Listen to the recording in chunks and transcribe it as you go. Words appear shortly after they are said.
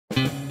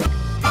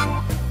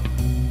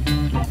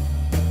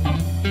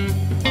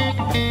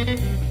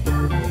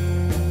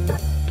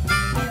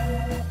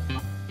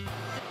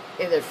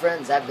Alright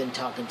friends, I've been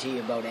talking to you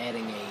about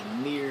adding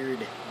a mirrored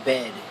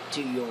bed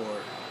to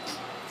your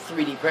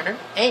 3D printer,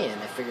 and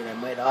I figured I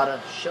might ought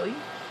to show you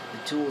the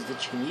tools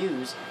that you can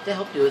use to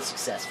help do it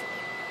successfully.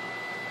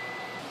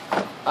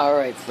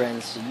 Alright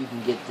friends, so you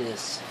can get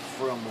this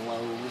from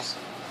Lowe's.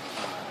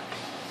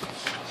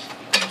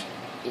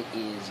 It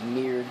is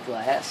mirrored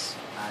glass.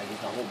 I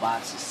get the whole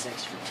box of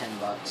 6 for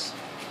 $10.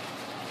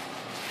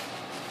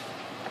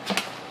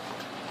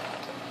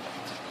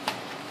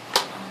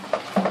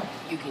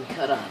 You can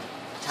cut on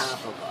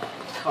top of a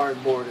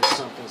cardboard or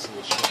something so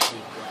that you don't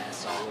leave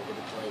glass all over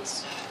the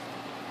place.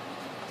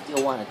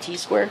 You'll want a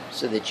T-square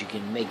so that you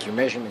can make your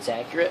measurements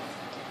accurate.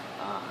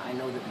 I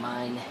know that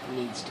mine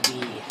needs to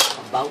be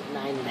about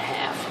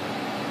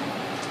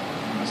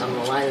 9.5. So I'm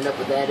going to line it up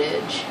with that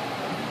edge.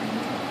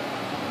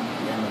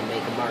 And then I'm going to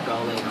make a mark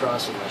all the way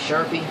across with my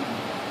Sharpie.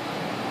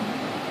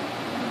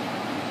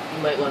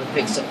 You might want to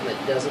pick something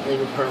that doesn't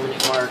leave a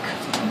permanent mark.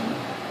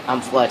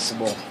 I'm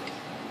flexible.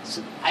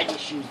 So I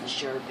just use the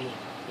Sharpie,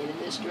 and in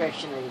this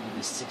direction I need to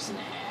be 6.5.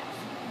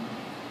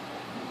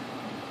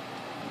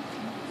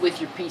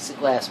 With your piece of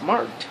glass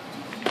marked,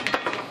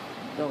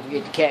 don't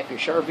forget to cap your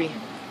Sharpie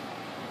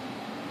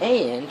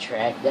and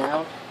track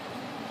down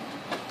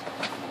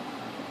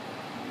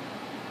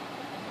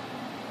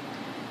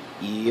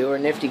your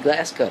nifty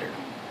glass cutter.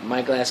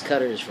 My glass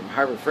cutter is from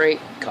Harbor Freight,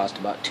 cost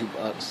about $2.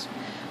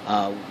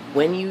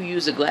 When you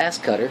use a glass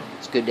cutter,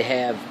 it's good to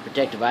have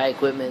protective eye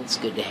equipment. It's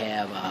good to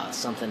have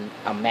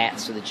a mat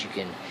so that you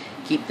can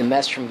keep the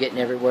mess from getting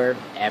everywhere.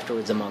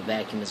 Afterwards, I'm on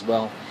vacuum as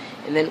well.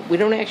 And then we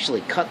don't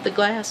actually cut the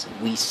glass,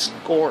 we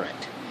score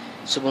it.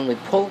 So when we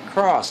pull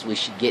across, we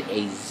should get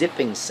a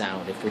zipping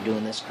sound if we're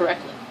doing this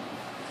correctly.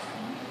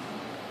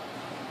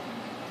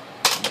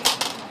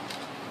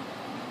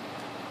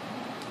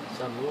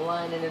 So I'm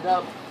lining it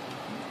up,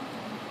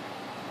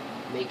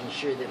 making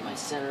sure that my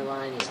center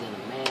line is going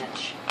to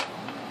match,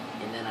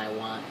 and then I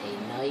want a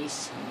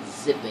nice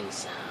zipping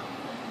sound.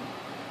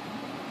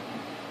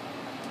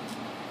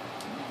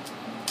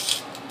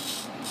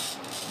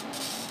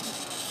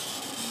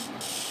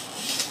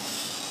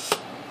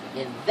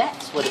 And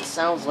that's what it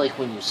sounds like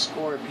when you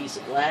score a piece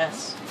of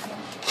glass.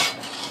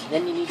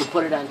 Then you need to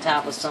put it on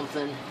top of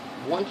something.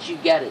 Once you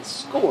got it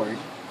scored,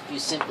 you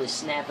simply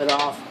snap it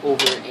off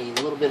over a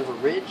little bit of a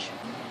ridge.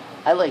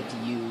 I like to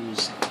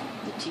use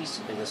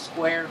the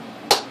square,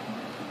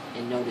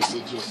 and notice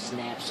it just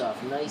snaps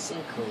off nice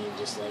and clean,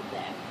 just like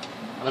that.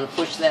 I'm going to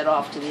push that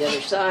off to the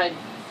other side.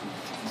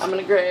 I'm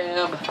going to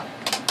grab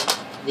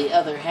the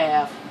other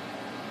half,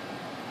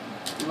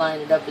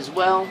 line it up as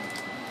well,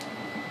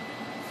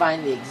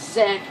 find the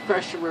exact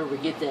pressure where we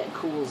get that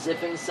cool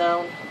zipping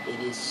sound. It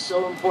is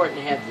so important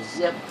to have the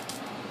zip.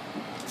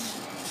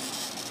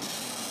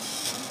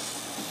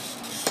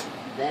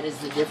 That is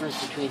the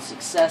difference between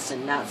success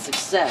and not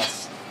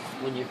success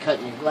when you're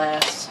cutting your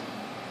glass.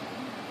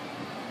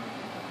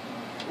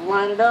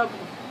 Line it up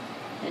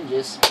and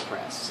just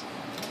press.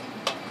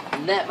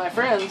 And that, my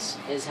friends,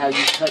 is how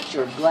you cut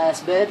your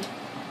glass bed.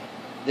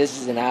 This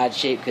is an odd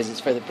shape because it's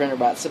for the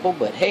printrbot symbol,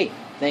 but hey,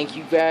 thank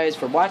you guys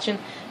for watching.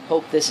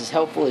 Hope this is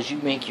helpful as you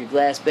make your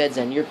glass beds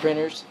on your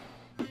printers.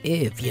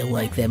 If you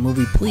like that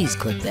movie, please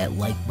click that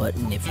like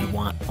button. If you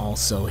want,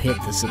 also hit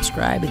the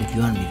subscribe. And if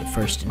you want to be the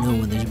first to know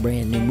when there's a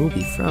brand new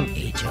movie from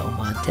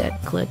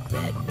HLModTech, click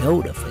that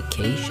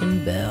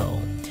notification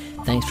bell.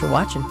 Thanks for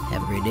watching.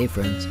 Have a great day,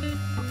 friends.